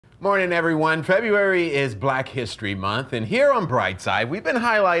Morning, everyone. February is Black History Month, and here on Brightside, we've been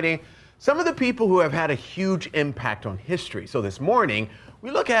highlighting some of the people who have had a huge impact on history. So this morning,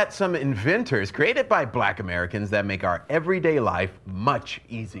 we look at some inventors created by Black Americans that make our everyday life much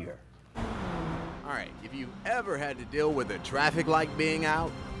easier. All right, if you've ever had to deal with a traffic light being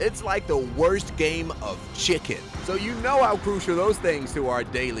out, it's like the worst game of chicken. So you know how crucial those things to our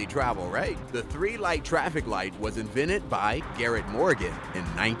daily travel, right? The 3-light traffic light was invented by Garrett Morgan in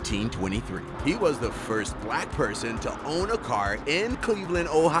 1923. He was the first Black person to own a car in Cleveland,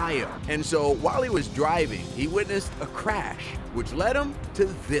 Ohio. And so while he was driving, he witnessed a crash, which led him to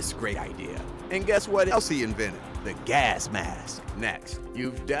this great idea. And guess what else he invented? The gas mask. Next,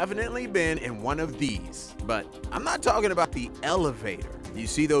 you've definitely been in one of these, but I'm not talking about the elevator. You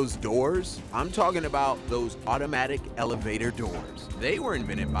see those doors? I'm talking about those automatic elevator doors. They were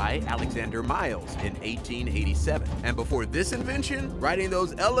invented by Alexander Miles in 1887. And before this invention, riding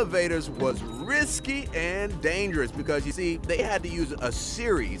those elevators was risky and dangerous because, you see, they had to use a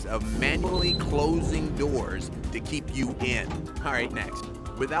series of manually closing doors to keep you in. All right, next.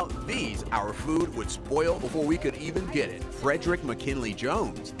 Without these, our food would spoil before we could even get it. Frederick McKinley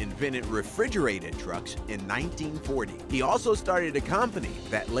Jones invented refrigerated trucks in 1940. He also started a company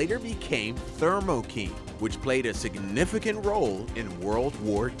that later became Thermo King, which played a significant role in World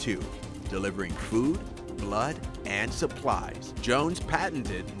War II, delivering food, blood, and supplies. Jones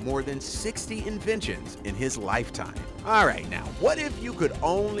patented more than 60 inventions in his lifetime. All right, now, what if you could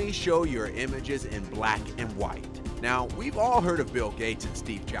only show your images in black and white? Now, we've all heard of Bill Gates and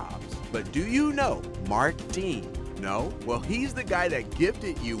Steve Jobs, but do you know Mark Dean? No? Well, he's the guy that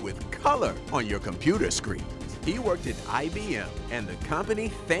gifted you with color on your computer screens. He worked at IBM, and the company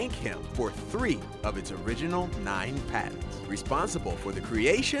thanked him for 3 of its original 9 patents, responsible for the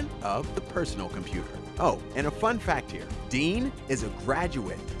creation of the personal computer. Oh, and a fun fact here, Dean is a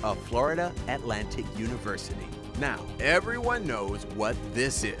graduate of Florida Atlantic University. Now, everyone knows what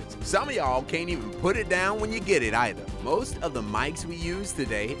this is. Some of y'all can't even put it down when you get it either. Most of the mics we use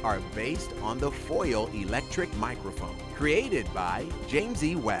today are based on the foil electric microphone, created by James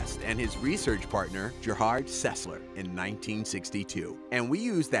E. West and his research partner, Gerhard Sessler, in 1962. And we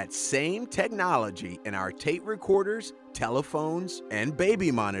use that same technology in our tape recorders, telephones, and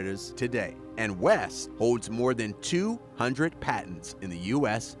baby monitors today. And West holds more than 200 patents in the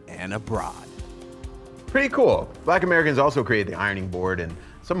US and abroad. Pretty cool. Black Americans also created the ironing board and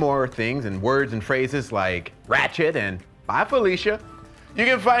some more things and words and phrases like ratchet and bye Felicia. You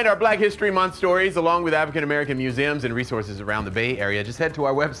can find our Black History Month stories along with African American museums and resources around the Bay Area. Just head to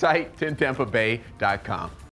our website, 10tampabay.com.